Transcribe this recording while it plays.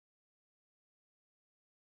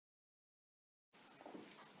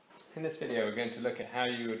In this video we're going to look at how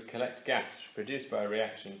you would collect gas produced by a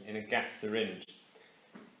reaction in a gas syringe.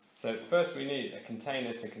 So first we need a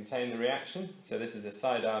container to contain the reaction. So this is a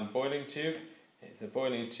sidearm boiling tube. It's a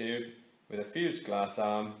boiling tube with a fused glass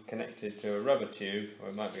arm connected to a rubber tube, or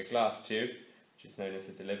it might be a glass tube, which is known as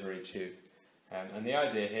a delivery tube. And the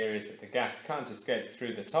idea here is that the gas can't escape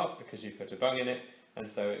through the top because you put a bung in it, and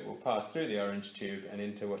so it will pass through the orange tube and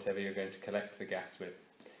into whatever you're going to collect the gas with.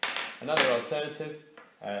 Another alternative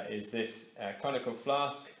is this conical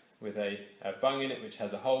flask with a bung in it which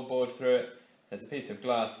has a hole bored through it. There's a piece of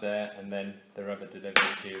glass there and then the rubber delivery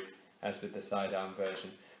tube, as with the sidearm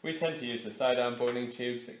version. We tend to use the sidearm boiling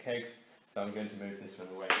tubes at kegs, so I'm going to move this one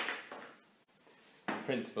away. The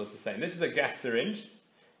principle's the same. This is a gas syringe.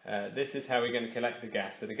 This is how we're going to collect the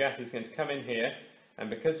gas. So the gas is going to come in here,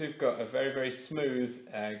 and because we've got a very smooth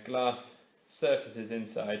glass surfaces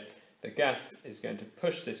inside, the gas is going to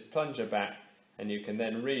push this plunger back, and you can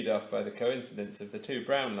then read off by the coincidence of the two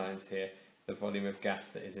brown lines here the volume of gas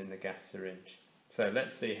that is in the gas syringe. So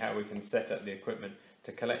let's see how we can set up the equipment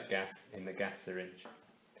to collect gas in the gas syringe.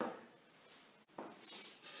 So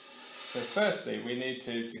firstly we need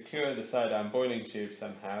to secure the sidearm boiling tube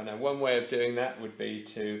somehow. Now one way of doing that would be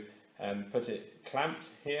to put it clamped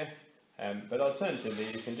here, but alternatively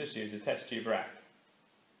you can just use a test tube rack.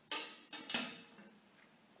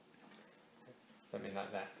 Something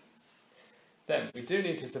like that. Then we do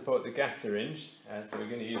need to support the gas syringe, so we're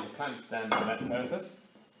going to use a clamp stand for that purpose.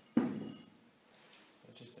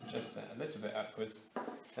 Just adjust that a little bit upwards.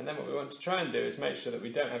 And then what we want to try and do is make sure that we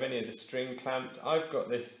don't have any of the string clamped. I've got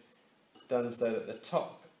this done so that the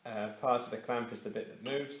top part of the clamp is the bit that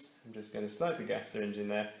moves. I'm just going to slide the gas syringe in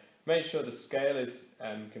there. Make sure the scale is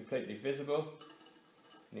completely visible.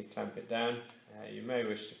 And you clamp it down. You may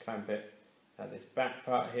wish to clamp it at this back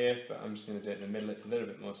part here, but I'm just going to do it in the middle. It's a little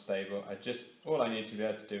bit more stable. All I need to be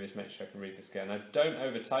able to do is make sure I can read the scale. Now don't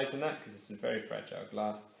over tighten that because this is very fragile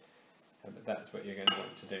glass, but that's what you're going to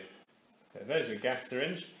want to do. So there's your gas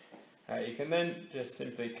syringe. You can then just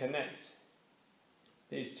simply connect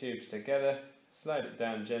these tubes together, slide it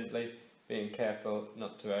down gently, being careful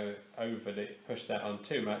not to overly push that on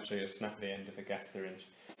too much or you'll snap the end of the gas syringe.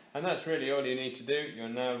 And that's really all you need to do. You're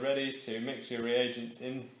now ready to mix your reagents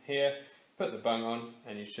in here. Put the bung on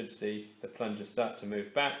and you should see the plunger start to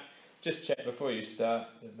move back. Just check before you start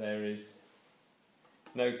that there is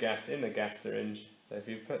no gas in the gas syringe. So if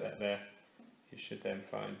you put that there, you should then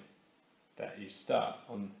find that you start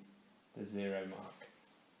on the 0 mark.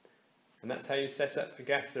 And that's how you set up a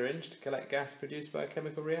gas syringe to collect gas produced by a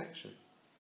chemical reaction.